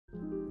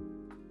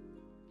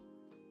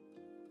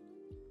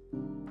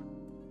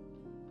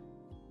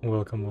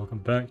Welcome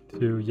back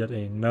to yet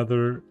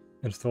another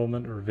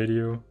installment or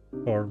video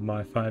for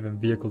my FiveM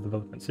Vehicle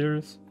Development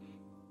series.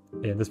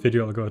 In this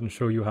video, I'll go ahead and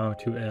show you how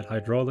to add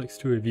hydraulics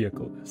to a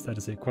vehicle, as that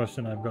is a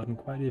question I've gotten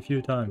quite a few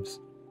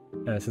times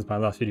since my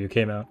last video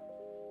came out,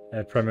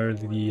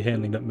 primarily the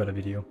handling.meta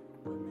video.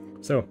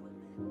 So,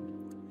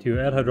 to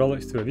add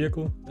hydraulics to a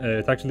vehicle,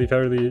 it's actually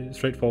fairly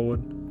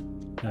straightforward.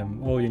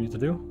 All you need to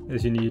do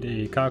is you need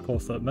a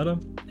carcols.meta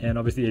and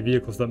obviously a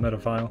vehicles.meta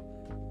file.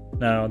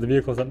 Now, the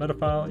vehicles.meta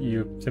file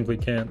you simply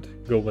can't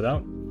go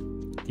without.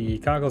 The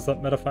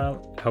carcols.meta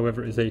file,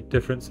 however, is a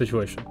different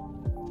situation.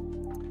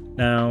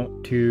 Now,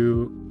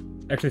 to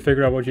actually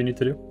figure out what you need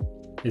to do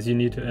is you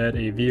need to add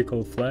a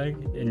vehicle flag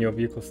in your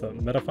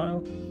vehicles.meta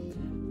file.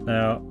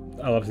 Now,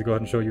 I'll obviously go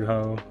ahead and show you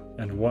how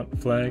and what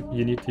flag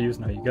you need to use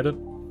and how you get it.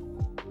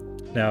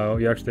 Now,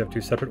 you actually have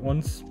two separate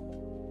ones,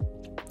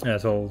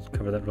 so I'll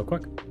cover that real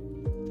quick.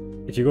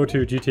 If you go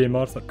to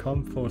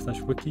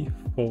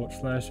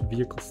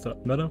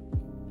gtamods.com/wiki/vehicles.meta,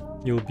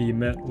 you'll be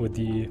met with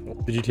the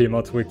GTA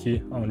mods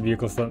wiki on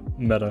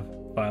vehicles.meta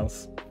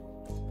files.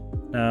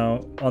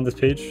 Now, on this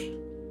page,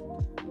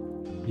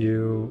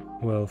 you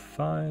will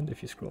find,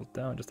 if you scroll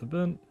down just a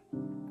bit,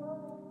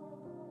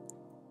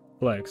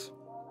 flags.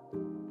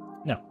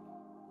 Now,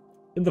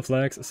 in the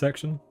flags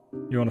section,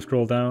 you want to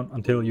scroll down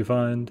until you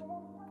find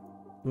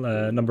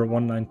number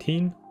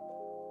 119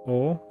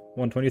 or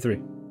 123.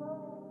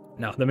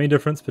 Now, the main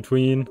difference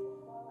between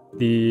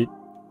the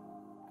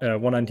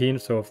 119,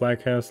 so flag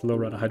has low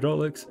rider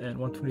hydraulics, and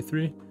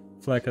 123,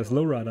 flag has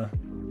low rider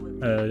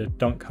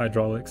dunk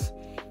hydraulics,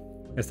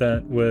 is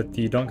that with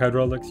the dunk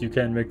hydraulics, you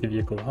can make the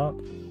vehicle hop,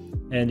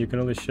 and you can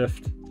only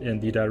shift in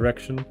the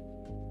direction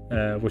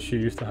which you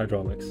use the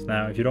hydraulics.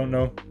 Now, if you don't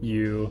know,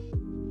 you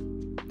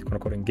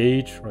quote-unquote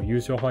engage or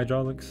use your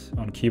hydraulics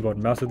on keyboard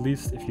and mouse at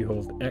least if you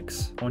hold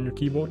X on your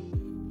keyboard,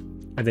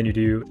 and then you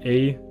do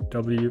A,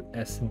 W,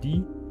 S,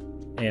 D,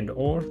 and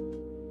or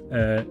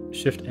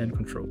shift and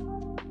control.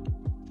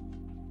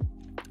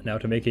 Now,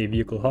 to make a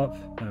vehicle hop,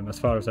 as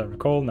far as I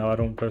recall, now I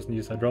don't personally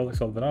use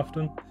hydraulics all that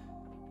often,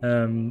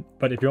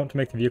 but if you want to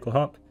make the vehicle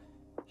hop,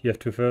 you have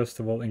to first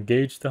of all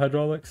engage the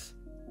hydraulics,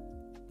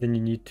 then you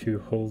need to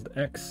hold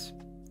X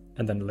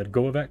and then let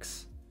go of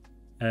X,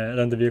 and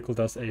then the vehicle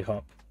does a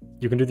hop.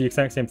 You can do the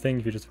exact same thing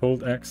if you just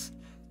hold X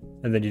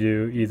and then you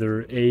do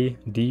either A,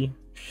 D,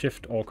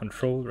 shift or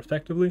control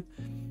respectively,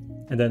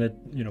 and then it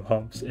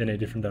hops in a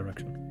different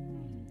direction.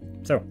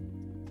 So,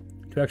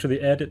 to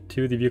actually add it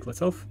to the vehicle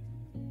itself,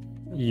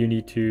 you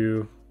need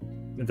to,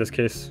 in this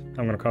case,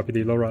 I'm going to copy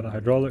the low rider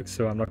hydraulics,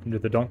 so I'm not going to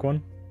do the dunk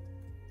one.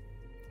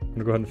 I'm going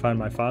to go ahead and find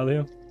my file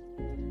here.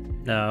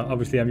 Now,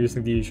 obviously I'm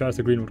using the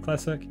Shasta Greenwood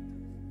Classic,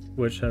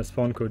 which has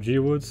spawn code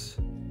gwoods.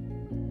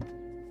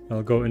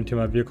 I'll go into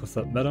my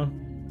vehicles.meta,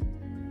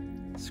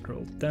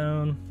 scroll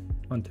down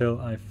until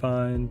I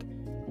find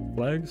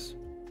flags.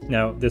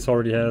 Now, this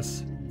already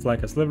has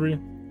flag as livery,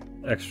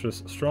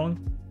 extras strong.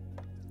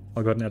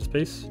 I'll go ahead and add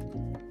space,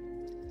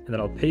 and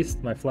then I'll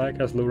paste my flag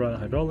as low rider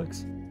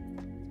hydraulics.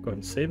 Go ahead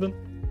and save it.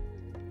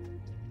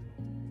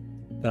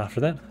 Then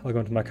after that, I'll go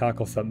into my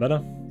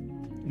carcols.meta.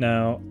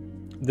 Now,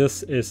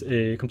 this is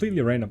a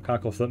completely random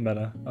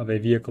carcols.meta of a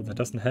vehicle that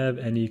doesn't have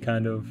any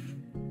kind of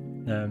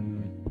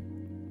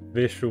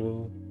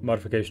visual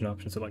modification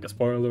options, so like a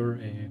spoiler,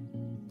 a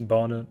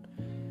bonnet,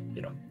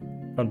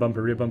 front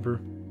bumper, rear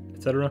bumper,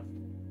 etc.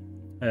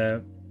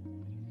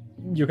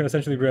 You can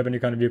essentially grab any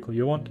kind of vehicle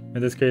you want. In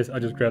this case, I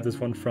just grabbed this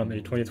one from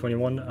a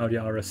 2021 Audi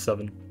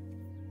RS7.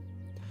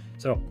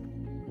 So,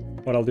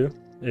 what I'll do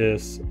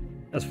is,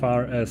 as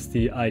far as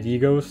the ID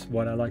goes,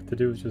 what I like to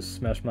do is just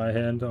smash my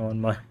hand on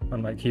my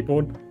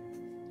keyboard,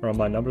 or on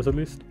my numbers at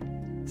least.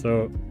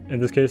 So, in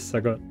this case,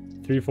 I got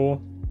 3, 4,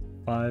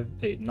 5,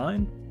 8,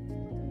 9.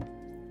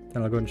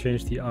 And I'll go and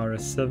change the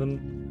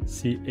RS7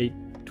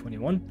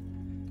 C821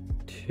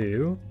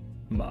 to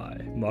my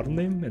model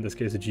name, in this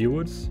case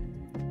gwoods.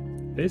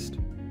 Paste,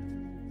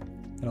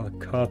 and I'll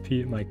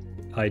copy my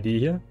ID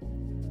here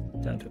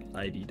down to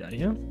ID down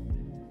here,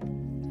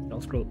 and I'll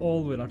scroll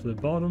all the way down to the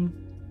bottom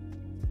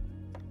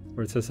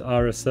where it says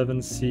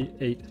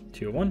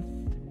RS7C821.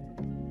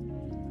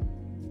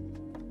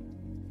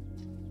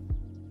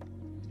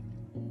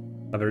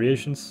 My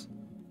variations,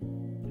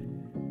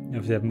 you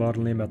obviously have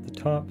model name at the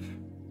top,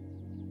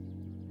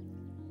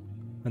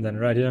 and then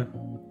right here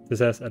this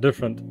has a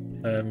different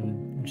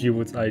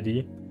gwoods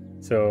ID,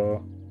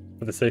 so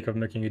for the sake of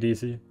making it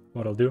easy,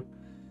 what I'll do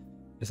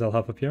is I'll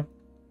hop up here,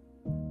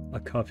 I'll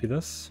copy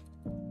this,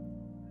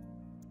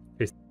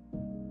 paste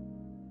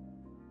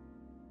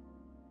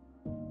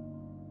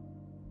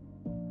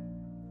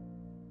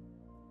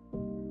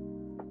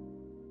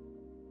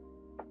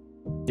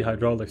the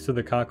hydraulics to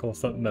the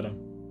carcols.meta.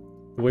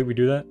 The way we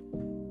do that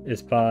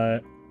is by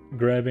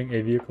grabbing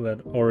a vehicle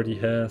that already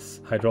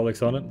has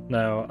hydraulics on it.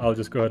 Now, I'll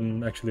just go ahead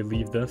and actually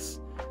leave this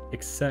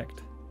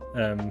exact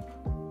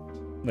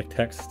like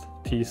text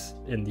piece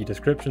in the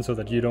description so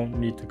that you don't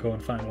need to go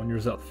and find one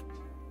yourself.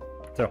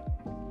 So,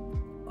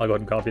 I'll go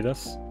ahead and copy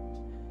this.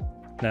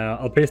 Now,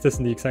 I'll paste this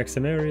in the exact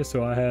same area,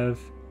 so I have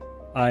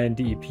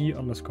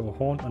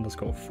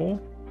INDEP_horn_4.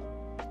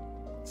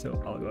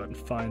 So I'll go ahead and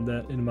find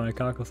that in my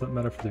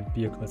carcols.meta for the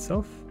vehicle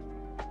itself.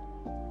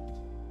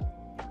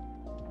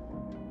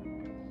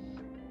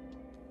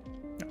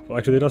 Well,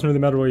 actually, it doesn't really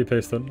matter where you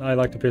paste it. I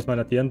like to paste mine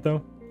at the end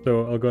though.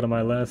 So I'll go to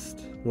my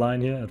last line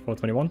here at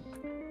 421,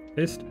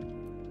 paste,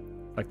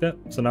 like that.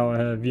 So now I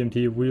have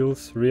VMT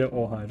wheels, rear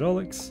or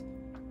hydraulics.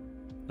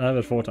 I have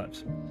it 4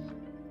 times.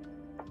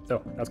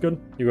 So that's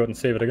good. You go ahead and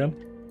save it again.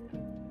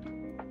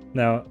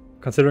 Now,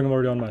 considering I'm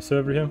already on my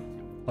server here,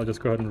 I'll just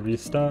go ahead and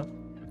restart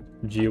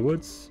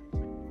Geowoods.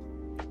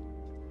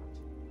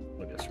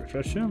 Let me just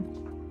refresh here.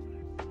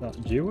 Not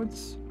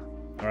Geowoods.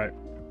 Alright.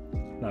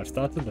 Now it's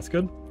started, that's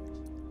good.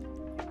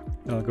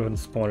 I'll go ahead and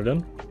spawn it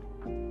in.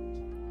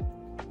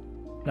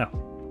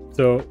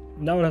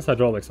 Now it has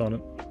hydraulics on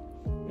it,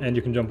 and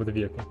you can jump with the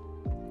vehicle.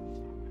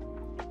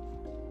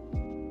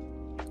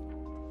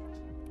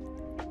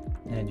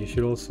 And you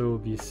should also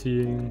be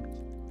seeing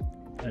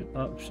an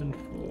option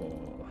for,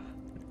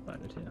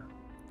 find it here.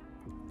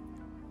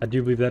 I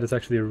do believe that is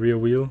actually a rear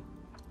wheel.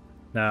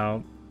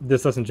 Now,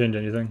 this doesn't change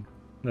anything.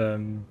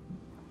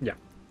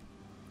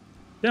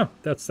 Yeah,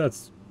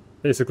 that's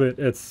basically it.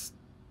 It's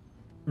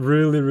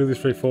really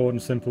straightforward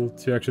and simple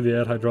to actually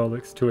add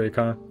hydraulics to a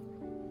car.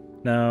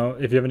 Now,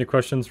 if you have any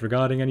questions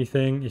regarding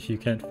anything, if you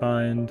can't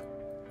find,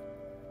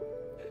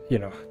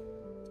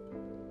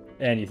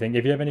 anything,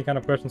 if you have any kind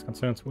of questions,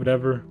 concerns,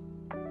 whatever,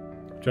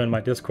 join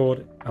my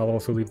Discord. I'll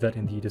also leave that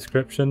in the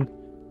description.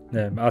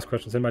 Ask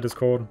questions in my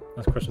Discord,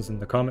 ask questions in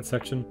the comment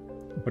section,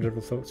 whatever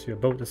floats your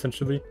boat,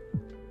 essentially.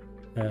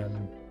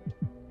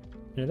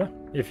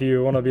 If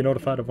you want to be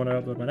notified of when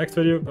I upload my next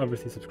video,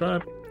 obviously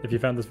subscribe. If you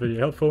found this video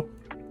helpful,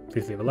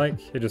 please leave a like.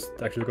 It just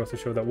actually goes to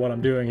show that what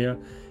I'm doing here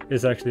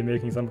is actually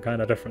making some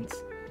kind of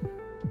difference.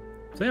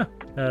 So yeah,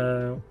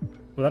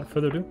 without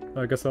further ado,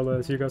 I guess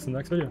I'll see you guys in the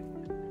next video.